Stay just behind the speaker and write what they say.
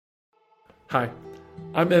Hi,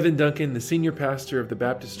 I'm Evan Duncan, the senior pastor of the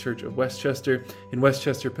Baptist Church of Westchester in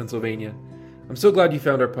Westchester, Pennsylvania. I'm so glad you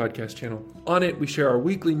found our podcast channel. On it, we share our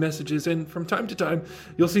weekly messages, and from time to time,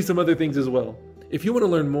 you'll see some other things as well. If you want to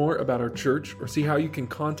learn more about our church or see how you can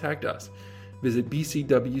contact us, visit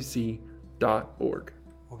bcwc.org.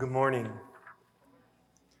 Well, good morning.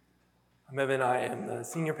 I'm Evan. I am the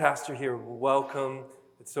senior pastor here. Welcome.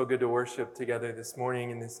 It's so good to worship together this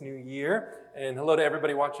morning in this new year. And hello to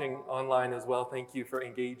everybody watching online as well. Thank you for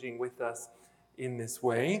engaging with us in this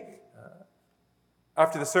way.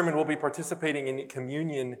 After the sermon, we'll be participating in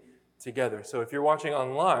communion together. So if you're watching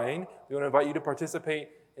online, we want to invite you to participate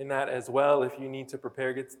in that as well. If you need to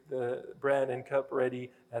prepare, get the bread and cup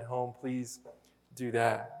ready at home, please do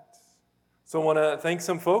that. So I want to thank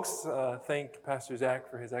some folks. Thank Pastor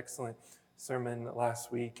Zach for his excellent sermon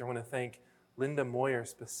last week. I want to thank Linda Moyer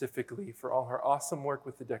specifically for all her awesome work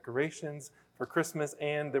with the decorations for Christmas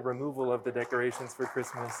and the removal of the decorations for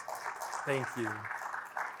Christmas. Thank you.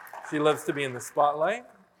 She loves to be in the spotlight.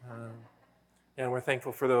 And we're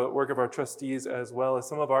thankful for the work of our trustees as well as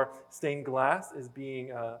some of our stained glass is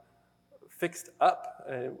being fixed up.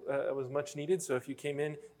 It was much needed. So if you came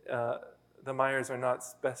in, the Myers are not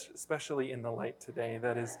especially in the light today.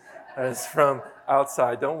 That is from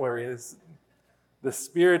outside. Don't worry. The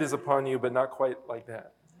Spirit is upon you, but not quite like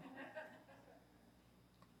that.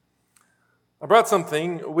 I brought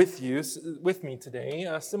something with me today,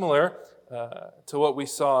 similar to what we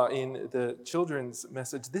saw in the children's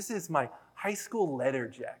message. This is my high school letter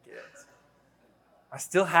jacket. I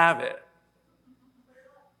still have it.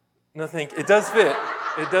 No, it does fit.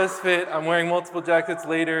 It does fit. I'm wearing multiple jackets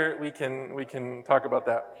later. We can talk about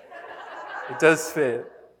that. It does fit.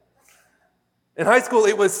 In high school,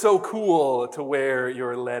 it was so cool to wear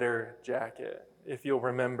your letter jacket. If you'll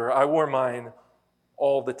remember, I wore mine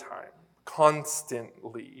all the time,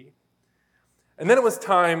 constantly. And then it was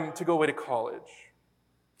time to go away to college.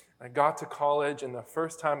 I got to college, and the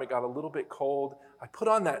first time it got a little bit cold, I put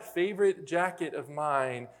on that favorite jacket of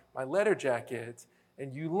mine, my letter jacket,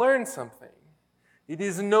 and you learn something. It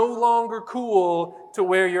is no longer cool to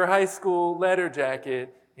wear your high school letter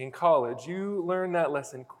jacket in college. You learn that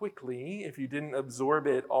lesson quickly if you didn't absorb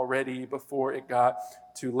it already before it got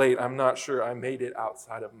too late. I'm not sure I made it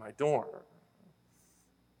outside of my dorm.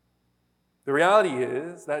 The reality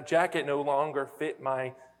is that jacket no longer fit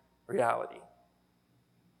my reality.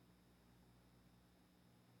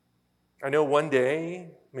 I know one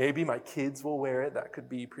day, maybe my kids will wear it. That could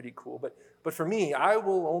be pretty cool. But for me, I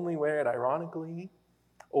will only wear it ironically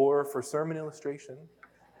or for sermon illustration.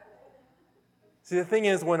 See, the thing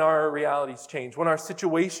is, when our realities change, when our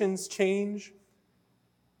situations change,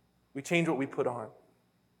 we change what we put on.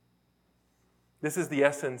 This is the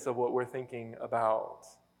essence of what we're thinking about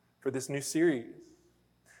for this new series.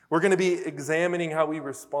 We're going to be examining how we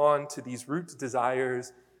respond to these root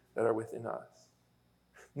desires that are within us.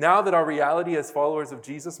 Now that our reality as followers of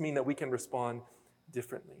Jesus mean that we can respond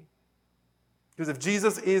differently. Because if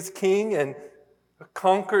Jesus is King and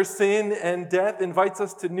conquers sin and death, invites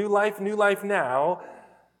us to new life now,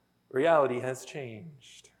 reality has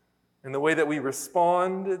changed. And the way that we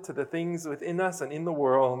respond to the things within us and in the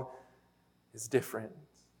world is different.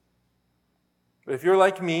 But if you're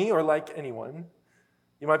like me or like anyone,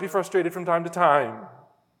 you might be frustrated from time to time.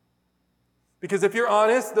 Because if you're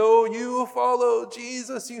honest, though you follow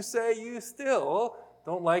Jesus, you say you still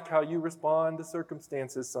don't like how you respond to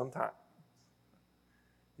circumstances sometimes.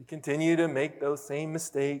 You continue to make those same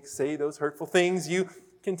mistakes, say those hurtful things. You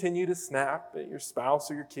continue to snap at your spouse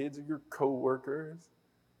or your kids or your co-workers.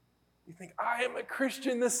 You think, I am a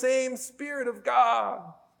Christian. The same Spirit of God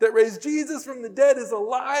that raised Jesus from the dead is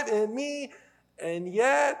alive in me. And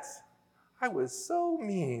yet, I was so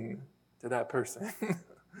mean to that person.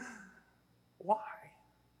 Why?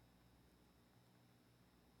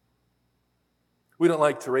 We don't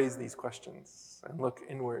like to raise these questions and look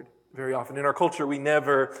inward very often. In our culture, we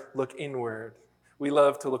never look inward. We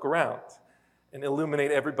love to look around and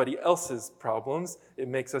illuminate everybody else's problems. It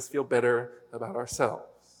makes us feel better about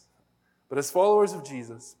ourselves. But as followers of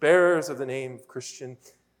Jesus, bearers of the name of Christian,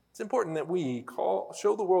 it's important that we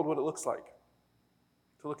show the world what it looks like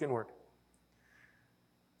to look inward.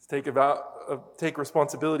 Take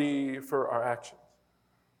responsibility for our actions.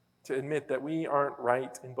 To admit that we aren't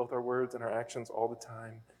right in both our words and our actions all the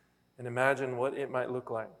time. And imagine what it might look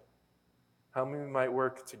like. How we might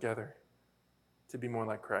work together to be more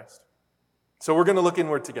like Christ. So we're going to look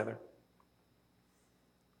inward together.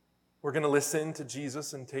 We're going to listen to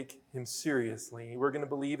Jesus and take him seriously. We're going to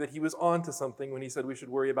believe that he was onto something when he said we should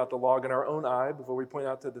worry about the log in our own eye before we point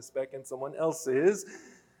out to the speck in someone else's.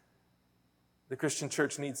 The Christian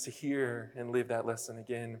church needs to hear and live that lesson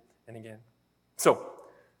again and again. So,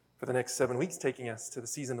 for the next 7 weeks, taking us to the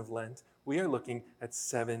season of Lent, we are looking at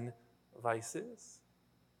 7 vices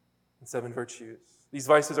and 7 virtues. These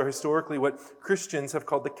vices are historically what Christians have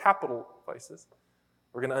called the capital vices.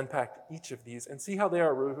 We're going to unpack each of these and see how they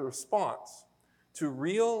are a response to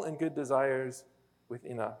real and good desires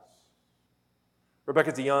within us.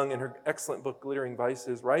 Rebecca DeYoung, in her excellent book, Glittering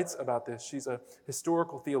Vices, writes about this. She's a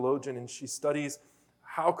historical theologian, and she studies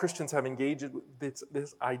how Christians have engaged with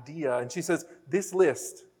this idea. And she says, this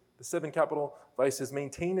list, the 7 capital vices,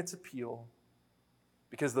 maintain its appeal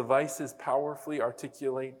because the vices powerfully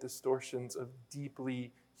articulate distortions of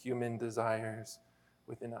deeply human desires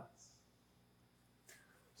within us.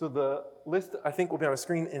 So the list, I think, will be on a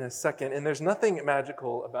screen in a second, and there's nothing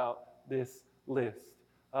magical about this list.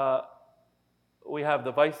 We have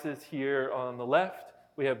the vices here on the left,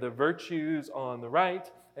 we have the virtues on the right,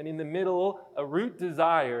 and in the middle, a root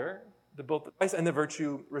desire that both the vice and the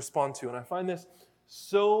virtue respond to. And I find this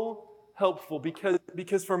so helpful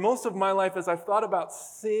because for most of my life, as I've thought about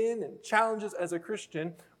sin and challenges as a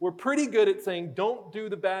Christian, we're pretty good at saying, don't do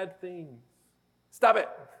the bad things. Stop it.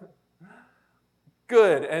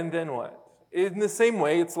 Good, and then what? In the same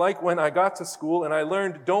way, it's like when I got to school and I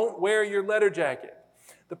learned, don't wear your letter jacket.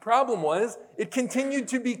 The problem was, it continued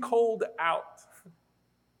to be cold out.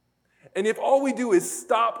 And if all we do is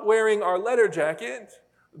stop wearing our letter jacket,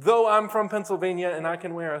 though I'm from Pennsylvania and I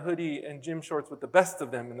can wear a hoodie and gym shorts with the best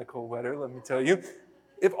of them in the cold weather, let me tell you,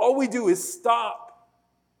 if all we do is stop,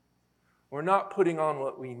 we're not putting on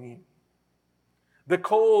what we need. The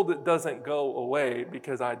cold doesn't go away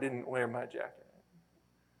because I didn't wear my jacket.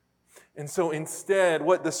 And so instead,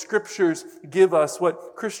 what the scriptures give us,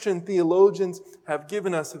 what Christian theologians have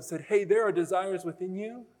given us, have said, hey, there are desires within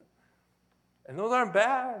you, and those aren't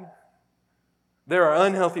bad. There are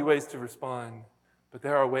unhealthy ways to respond, but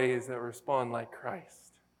there are ways that respond like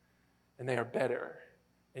Christ, and they are better.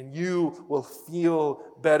 And you will feel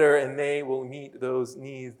better, and they will meet those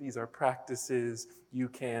needs. These are practices you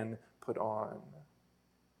can put on.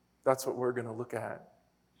 That's what we're going to look at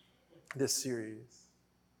this series.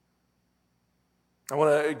 I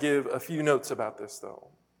want to give a few notes about this, though.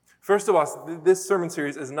 First of all, this sermon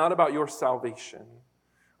series is not about your salvation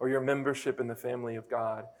or your membership in the family of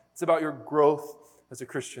God. It's about your growth as a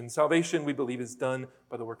Christian. Salvation, we believe, is done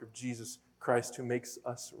by the work of Jesus Christ, who makes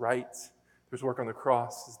us right. There's work on the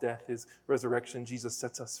cross, his death, his resurrection. Jesus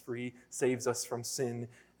sets us free, saves us from sin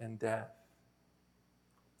and death.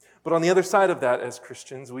 But on the other side of that, as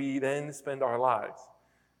Christians, we then spend our lives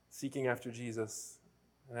seeking after Jesus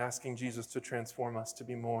and asking Jesus to transform us to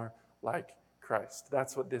be more like Christ.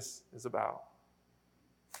 That's what this is about.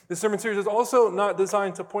 This sermon series is also not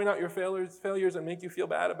designed to point out your failures and make you feel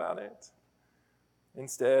bad about it.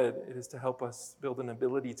 Instead, it is to help us build an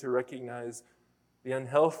ability to recognize the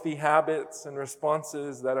unhealthy habits and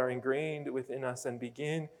responses that are ingrained within us and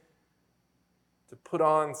begin to put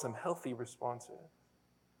on some healthy responses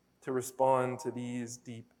to respond to these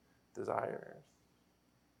deep desires.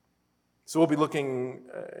 So we'll be looking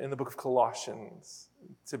in the book of Colossians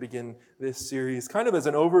to begin this series, kind of as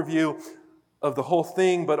an overview of the whole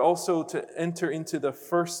thing, but also to enter into the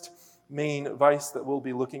first main vice that we'll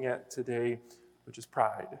be looking at today, which is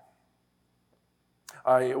pride.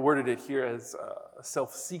 I worded it here as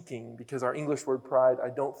self-seeking because our English word pride,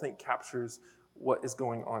 I don't think, captures what is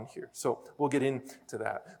going on here. So we'll get into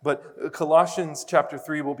that. But Colossians chapter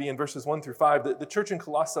 3 will be in verses 1 through 5. The church in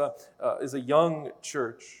Colossae is a young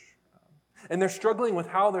church. And they're struggling with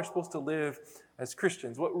how they're supposed to live as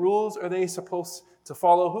Christians. What rules are they supposed to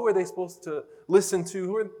follow? Who are they supposed to listen to?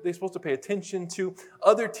 Who are they supposed to pay attention to?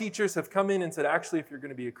 Other teachers have come in and said, actually, if you're going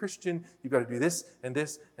to be a Christian, you've got to do this and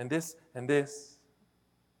this and this and this.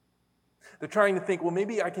 They're trying to think, well,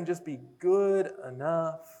 maybe I can just be good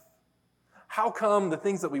enough. How come the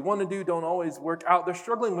things that we want to do don't always work out? They're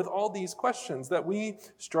struggling with all these questions that we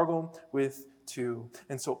struggle with too.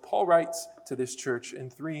 And so Paul writes to this church in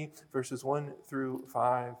 3 verses 1 through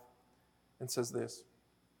 5 and says this.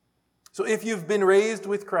 So if you've been raised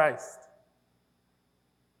with Christ,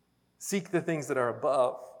 seek the things that are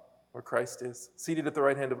above where Christ is, seated at the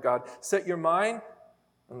right hand of God. Set your mind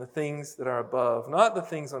on the things that are above, not the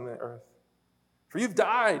things on the earth. For you've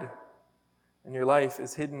died, and your life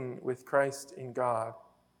is hidden with Christ in God.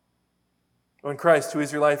 When Christ, who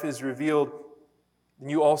is your life, is revealed, then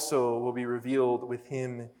you also will be revealed with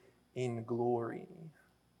him in glory.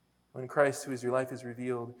 When Christ, who is your life, is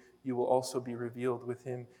revealed, you will also be revealed with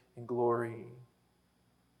him in glory.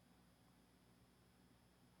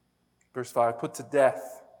 Verse 5, put to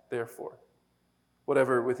death, therefore,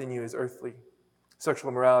 whatever within you is earthly.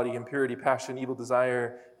 sexual immorality, impurity, passion, evil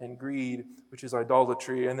desire, and greed, which is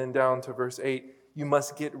idolatry. And then down to verse 8, you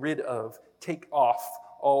must get rid of, take off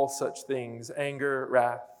all such things: anger,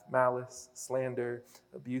 wrath, malice, slander,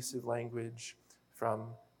 abusive language from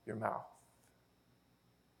your mouth.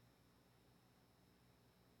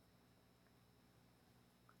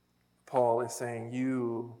 Paul is saying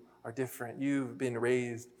you are different. You've been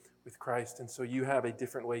raised with Christ, and so you have a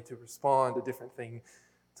different way to respond, a different thing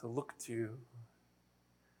to look to.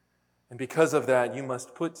 And because of that, you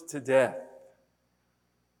must put to death.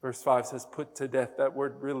 Verse 5 says, put to death. That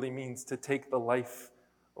word really means to take the life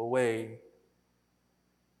away,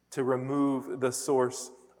 to remove the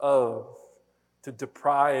source of, to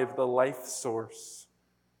deprive the life source,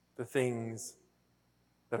 the things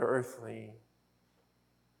that are earthly.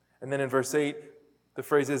 And then in verse 8, the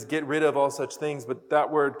phrase is, get rid of all such things, but that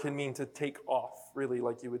word can mean to take off, really,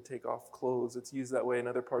 like you would take off clothes. It's used that way in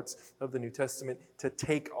other parts of the New Testament, to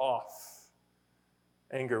take off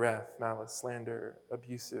anger, wrath, malice, slander,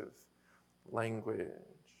 abusive language.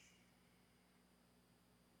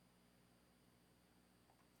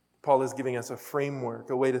 Paul is giving us a framework,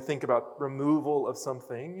 a way to think about removal of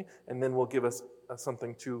something, and then will give us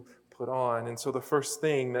something to put on. And so the first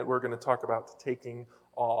thing that we're going to talk about taking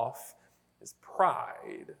off is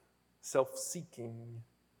pride, self-seeking,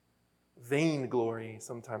 vainglory,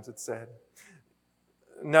 sometimes it's said.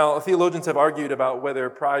 Now, theologians have argued about whether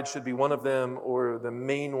pride should be one of them or the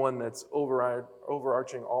main one that's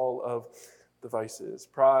overarching all of the vices.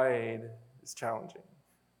 Pride is challenging.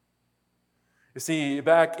 You see,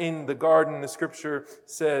 back in the garden, the scripture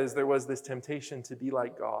says there was this temptation to be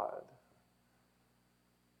like God.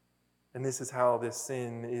 And this is how this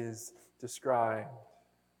sin is described.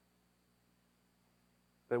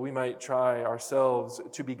 That we might try ourselves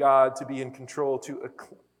to be God, to be in control, to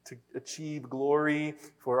achieve glory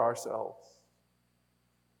for ourselves.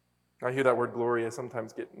 I hear that word glory, I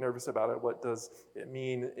sometimes get nervous about it. What does it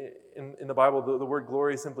mean? In the Bible, the word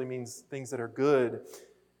glory simply means things that are good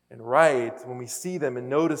and right. When we see them and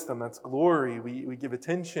notice them, that's glory. We give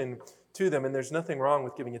attention to them, and there's nothing wrong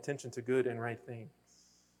with giving attention to good and right things.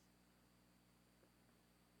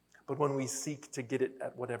 But when we seek to get it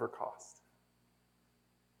at whatever cost,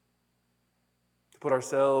 to put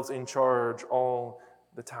ourselves in charge all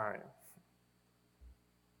the time.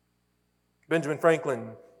 Benjamin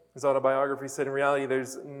Franklin, his autobiography, said, in reality,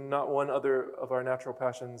 there's not one other of our natural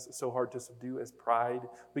passions so hard to subdue as pride.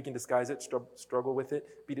 We can disguise it, struggle with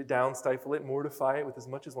it, beat it down, stifle it, mortify it with as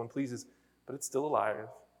much as one pleases, but it's still alive.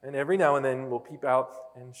 And every now and then will peep out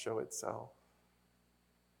and show itself.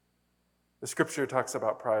 The scripture talks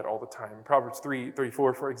about pride all the time. Proverbs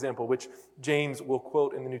 3:34, for example, which James will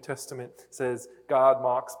quote in the New Testament, says, God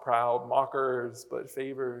mocks proud mockers, but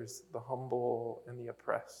favors the humble and the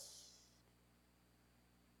oppressed.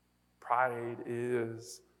 Pride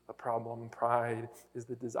is a problem. Pride is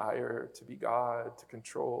the desire to be God, to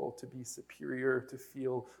control, to be superior, to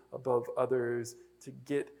feel above others, to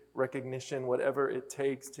get recognition, whatever it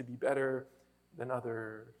takes to be better than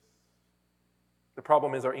others. The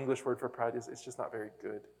problem is our English word for pride is it's just not very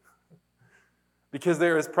good. Because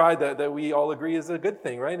there is pride that we all agree is a good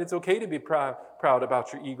thing, right? It's okay to be proud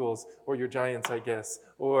about your Eagles or your Giants, I guess,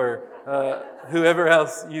 or whoever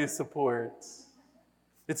else you support.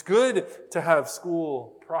 It's good to have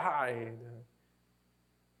school pride.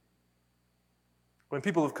 When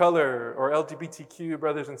people of color or LGBTQ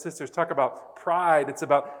brothers and sisters talk about pride, it's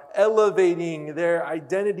about elevating their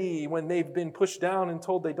identity when they've been pushed down and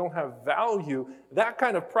told they don't have value. That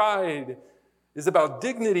kind of pride is about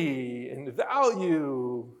dignity and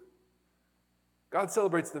value. God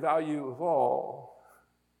celebrates the value of all.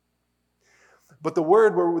 But the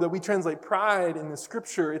word that we translate pride in the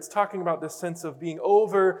scripture, it's talking about this sense of being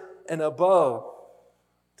over and above,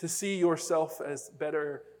 to see yourself as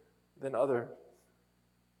better than others.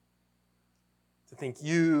 To think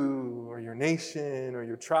you or your nation or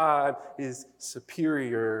your tribe is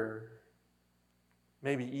superior,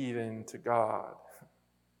 maybe even to God.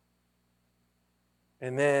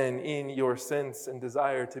 And then in your sense and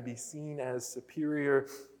desire to be seen as superior,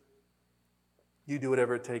 you do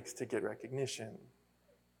whatever it takes to get recognition.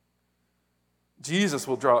 Jesus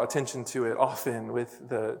will draw attention to it often with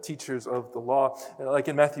the teachers of the law. Like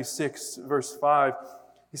in Matthew 6, verse 5,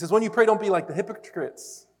 he says, when you pray, don't be like the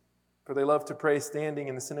hypocrites, for they love to pray standing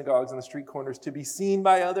in the synagogues and the street corners to be seen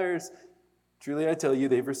by others. Truly, I tell you,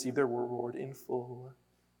 they've received their reward in full.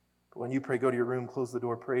 But when you pray, go to your room, close the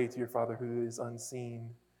door, pray to your Father who is unseen.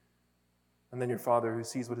 And then your Father who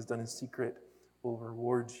sees what is done in secret will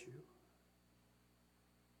reward you.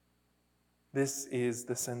 This is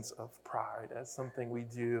the sense of pride as something we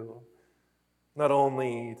do Not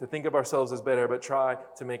only to think of ourselves as better, but try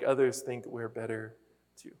to make others think we're better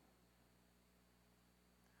too.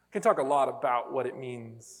 I can talk a lot about what it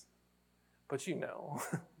means, but you know.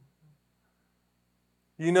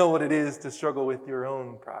 You know what it is to struggle with your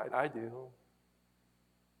own pride. I do.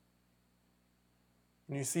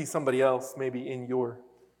 And you see somebody else maybe in your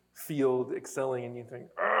field excelling and you think,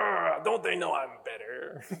 don't they know I'm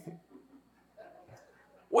better?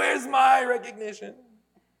 Where's my recognition?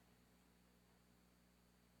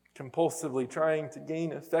 Compulsively trying to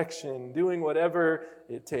gain affection, doing whatever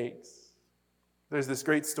it takes. There's this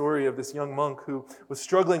great story of this young monk who was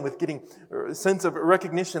struggling with getting a sense of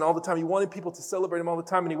recognition all the time. He wanted people to celebrate him all the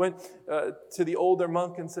time, and he went to the older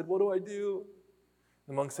monk and said, "What do I do?"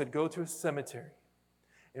 The monk said, "Go to a cemetery,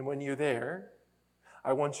 and when you're there,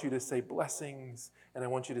 I want you to say blessings, and I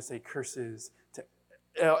want you to say curses to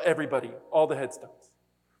everybody, all the headstones."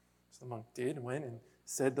 So the monk did, and went and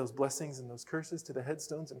said those blessings and those curses to the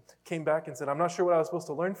headstones, and came back and said, "I'm not sure what I was supposed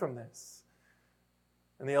to learn from this."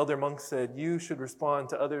 And the elder monk said, "You should respond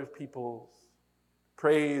to other people's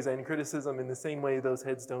praise and criticism in the same way those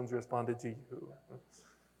headstones responded to you."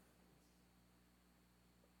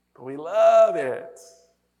 But we love it.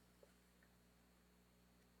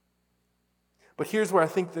 But here's where I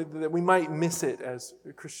think that we might miss it as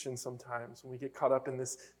Christians sometimes, when we get caught up in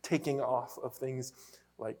this taking off of things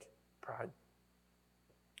like pride.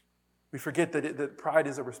 We forget that pride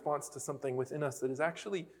is a response to something within us that is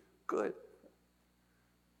actually good.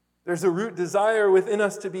 There's a root desire within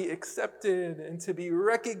us to be accepted and to be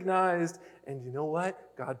recognized. And you know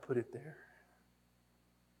what? God put it there.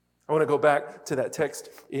 I want to go back to that text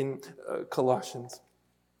in Colossians.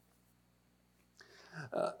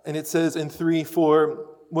 And it says in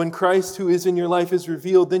 3:4, when Christ who is in your life is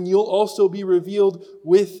revealed, then you'll also be revealed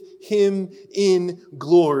with him in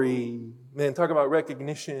glory. Man, talk about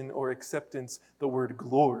recognition or acceptance, the word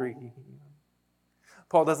glory.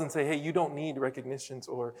 Paul doesn't say, hey, you don't need recognitions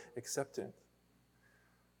or acceptance.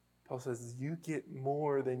 Paul says, you get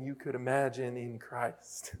more than you could imagine in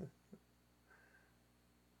Christ.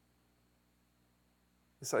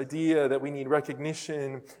 This idea that we need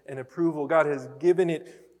recognition and approval, God has given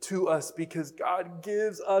it to us because God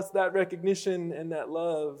gives us that recognition and that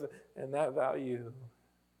love and that value.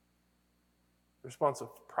 The response of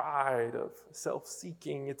pride, of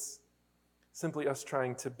self-seeking, it's simply us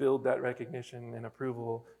trying to build that recognition and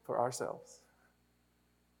approval for ourselves.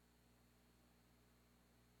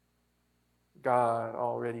 God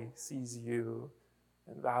already sees you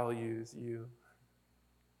and values you.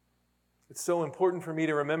 It's so important for me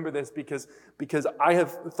to remember this because I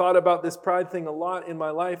have thought about this pride thing a lot in my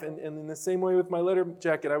life, and in the same way with my letter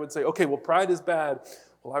jacket, I would say, okay, well, pride is bad.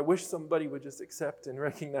 Well, I wish somebody would just accept and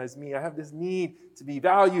recognize me. I have this need to be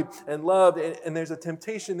valued and loved, and there's a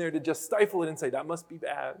temptation there to just stifle it and say, that must be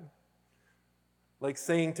bad. Like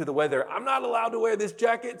saying to the weather, I'm not allowed to wear this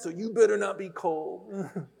jacket, so you better not be cold.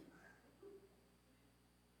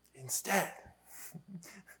 Instead,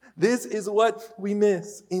 this is what we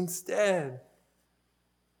miss. Instead,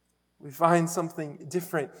 we find something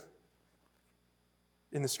different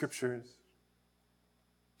in the Scriptures.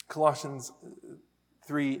 Colossians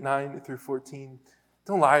 3:9-14.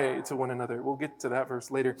 Don't lie to one another. We'll get to that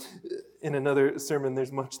verse later in another sermon.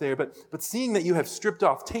 There's much there. But seeing that you have stripped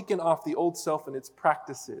off, taken off the old self and its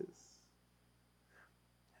practices,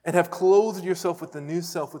 and have clothed yourself with the new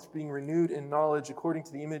self, which is being renewed in knowledge according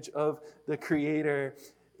to the image of the Creator.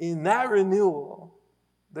 In that renewal,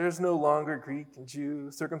 there's no longer Greek and Jew,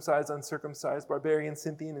 circumcised, uncircumcised, barbarian,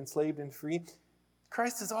 Scythian, enslaved, and free.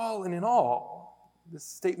 Christ is all and in all. This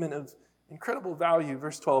statement of incredible value,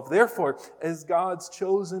 verse 12. Therefore, as God's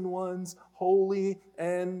chosen ones, holy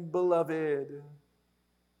and beloved.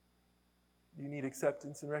 You need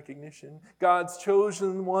acceptance and recognition. God's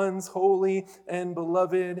chosen ones, holy and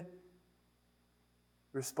beloved.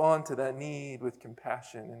 Respond to that need with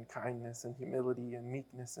compassion and kindness and humility and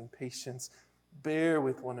meekness and patience. Bear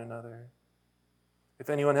with one another. If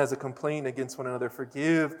anyone has a complaint against one another,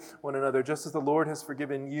 forgive one another. Just as the Lord has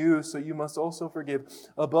forgiven you, so you must also forgive.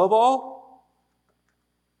 Above all,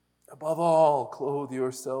 clothe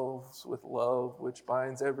yourselves with love, which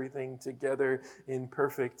binds everything together in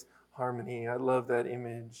perfect harmony. I love that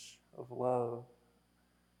image of love.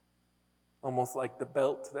 Almost like the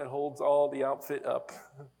belt that holds all the outfit up.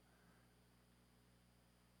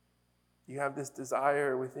 You have this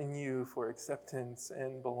desire within you for acceptance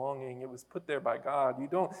and belonging. It was put there by God. You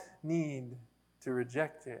don't need to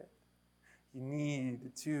reject it. You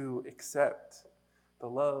need to accept the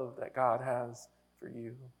love that God has for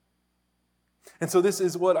you. And so this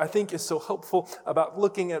is what I think is so helpful about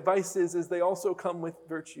looking at vices, is they also come with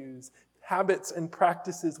virtues. habits and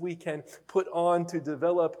practices we can put on to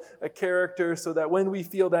develop a character so that when we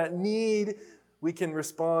feel that need, we can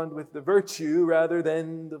respond with the virtue rather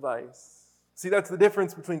than the vice. See, that's the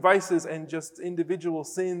difference between vices and just individual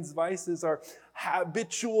sins. Vices are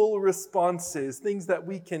habitual responses, things that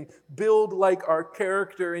we can build like our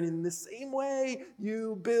character. And in the same way,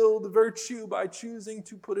 you build virtue by choosing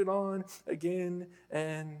to put it on again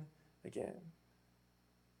and again.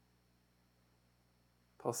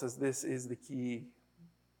 Paul says this is the key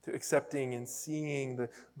to accepting and seeing the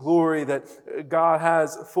glory that God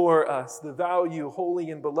has for us, the value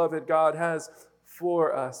holy and beloved God has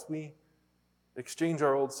for us. We exchange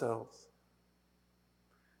our old selves.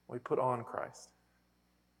 We put on Christ.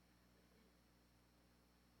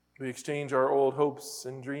 We exchange our old hopes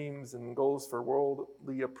and dreams and goals for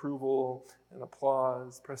worldly approval and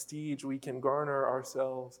applause, prestige we can garner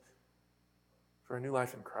ourselves for a new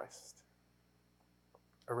life in Christ,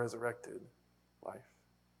 a resurrected life.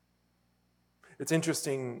 It's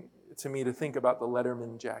interesting to me to think about the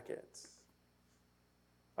Letterman jackets.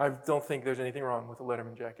 I don't think there's anything wrong with a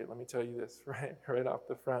Letterman jacket, let me tell you this right off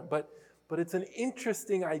the front. But it's an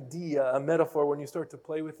interesting idea, a metaphor, when you start to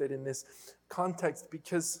play with it in this context,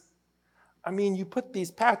 because, you put these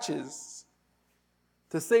patches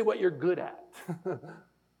to say what you're good at,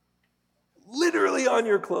 literally on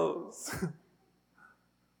your clothes.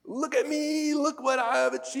 Look at me, look what I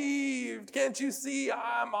have achieved. Can't you see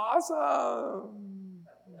I'm awesome?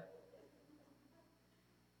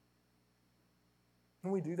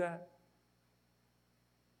 When we do that,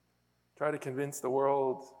 try to convince the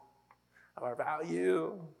world of our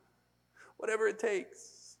value, whatever it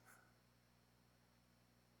takes.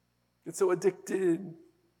 Get so addicted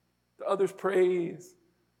to others' praise,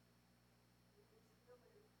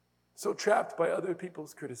 so trapped by other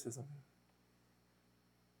people's criticism.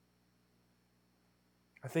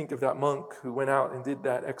 I think of that monk who went out and did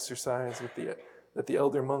that exercise that the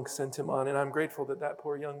elder monk sent him on, and I'm grateful that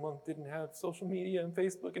poor young monk didn't have social media and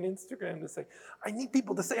Facebook and Instagram to say, I need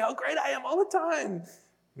people to say how great I am all the time.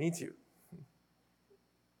 Me too.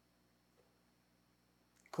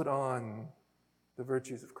 Put on the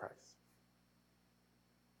virtues of Christ.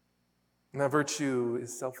 And that virtue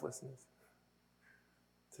is selflessness.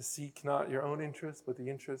 To seek not your own interests, but the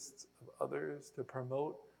interests of others, to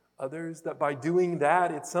promote others, that by doing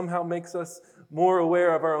that, it somehow makes us more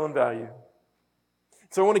aware of our own value.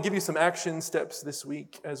 So I want to give you some action steps this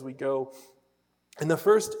week as we go. And the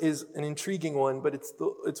first is an intriguing one, but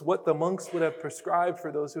it's what the monks would have prescribed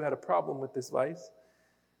for those who had a problem with this vice.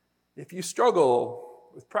 If you struggle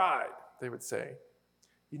with pride, they would say,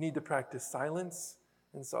 you need to practice silence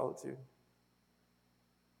and solitude.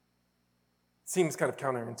 It seems kind of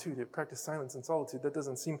counterintuitive. Practice silence and solitude. That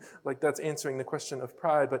doesn't seem like that's answering the question of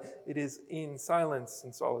pride, but it is in silence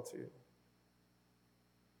and solitude.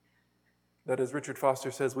 That, as Richard Foster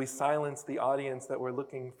says, we silence the audience that we're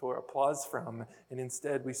looking for applause from, and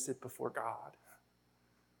instead we sit before God.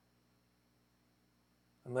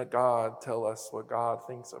 And let God tell us what God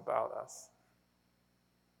thinks about us.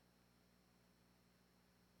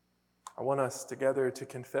 I want us together to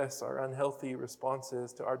confess our unhealthy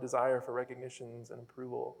responses to our desire for recognitions and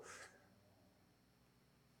approval.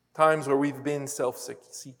 Times where we've been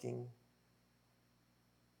self-seeking.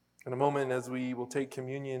 In a moment, as we will take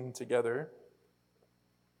communion together,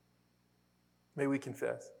 may we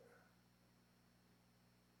confess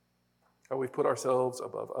how we've put ourselves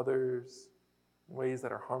above others in ways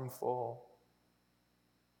that are harmful,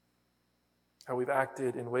 how we've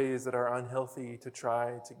acted in ways that are unhealthy to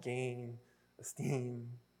try to gain esteem.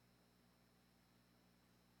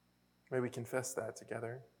 May we confess that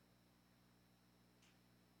together.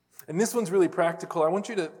 And this one's really practical. I want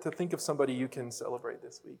you to think of somebody you can celebrate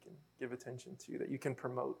this week and give attention to, that you can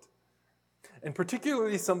promote. And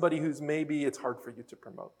particularly somebody who's maybe it's hard for you to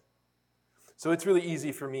promote. So it's really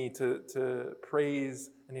easy for me to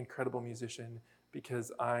praise an incredible musician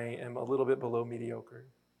because I am a little bit below mediocre.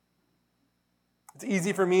 It's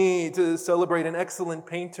easy for me to celebrate an excellent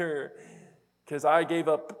painter because I gave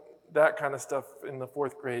up that kind of stuff in the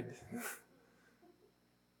 4th grade.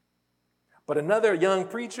 But another young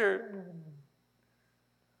preacher,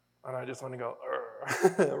 and I just want to go,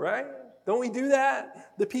 right? Don't we do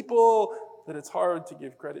that? The people that it's hard to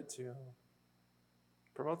give credit to.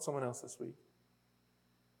 Promote someone else this week.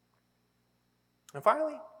 And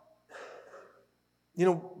finally,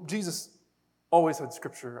 Jesus always had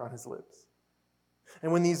Scripture on his lips.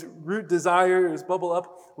 And when these root desires bubble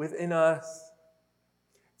up within us,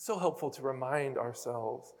 it's so helpful to remind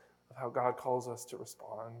ourselves of how God calls us to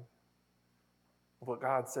respond, of what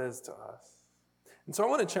God says to us. And so I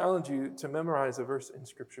want to challenge you to memorize a verse in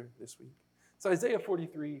Scripture this week. It's Isaiah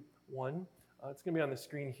 43:1. It's going to be on the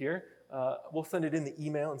screen here. We'll send it in the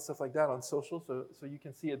email and stuff like that on social, so you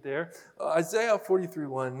can see it there. Isaiah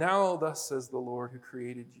 43:1. Now thus says the Lord who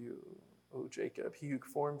created you, O Jacob, he who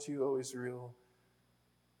formed you, O Israel.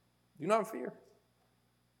 Do not fear.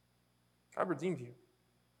 I've redeemed you.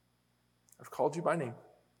 I've called you by name.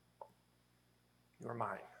 You are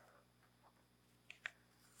mine.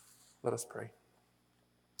 Let us pray.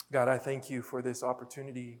 God, I thank you for this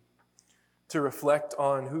opportunity to reflect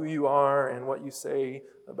on who you are and what you say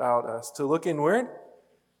about us, to look inward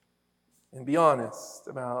and be honest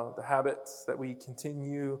about the habits that we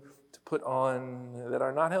continue to put on that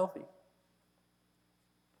are not healthy.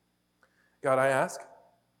 God, I ask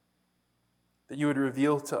that you would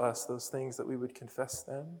reveal to us those things, that we would confess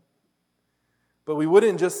them, but we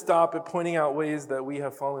wouldn't just stop at pointing out ways that we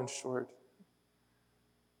have fallen short,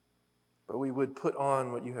 but we would put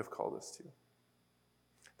on what you have called us to.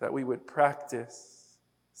 That we would practice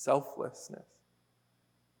selflessness,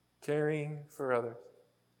 caring for others.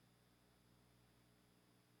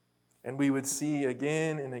 And we would see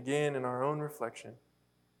again and again in our own reflection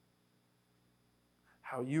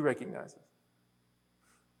how you recognize us,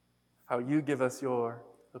 how you give us your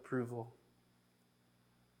approval,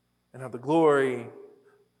 and how the glory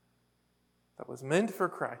that was meant for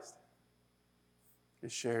Christ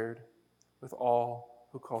is shared with all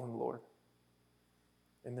who call him Lord.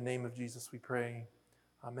 In the name of Jesus we pray.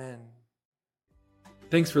 Amen.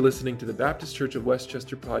 Thanks for listening to the Baptist Church of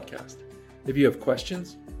Westchester podcast. If you have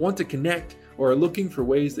questions, want to connect, or are looking for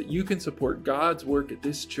ways that you can support God's work at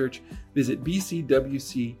this church, visit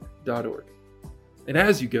bcwc.org. And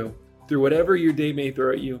as you go, through whatever your day may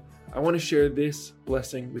throw at you, I want to share this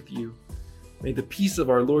blessing with you. May the peace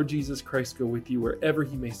of our Lord Jesus Christ go with you wherever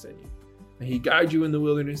he may send you. May he guide you in the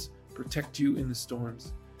wilderness, protect you in the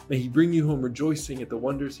storms. May he bring you home rejoicing at the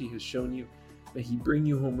wonders he has shown you. May he bring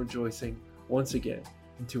you home rejoicing once again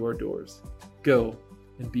into our doors. Go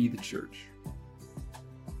and be the church.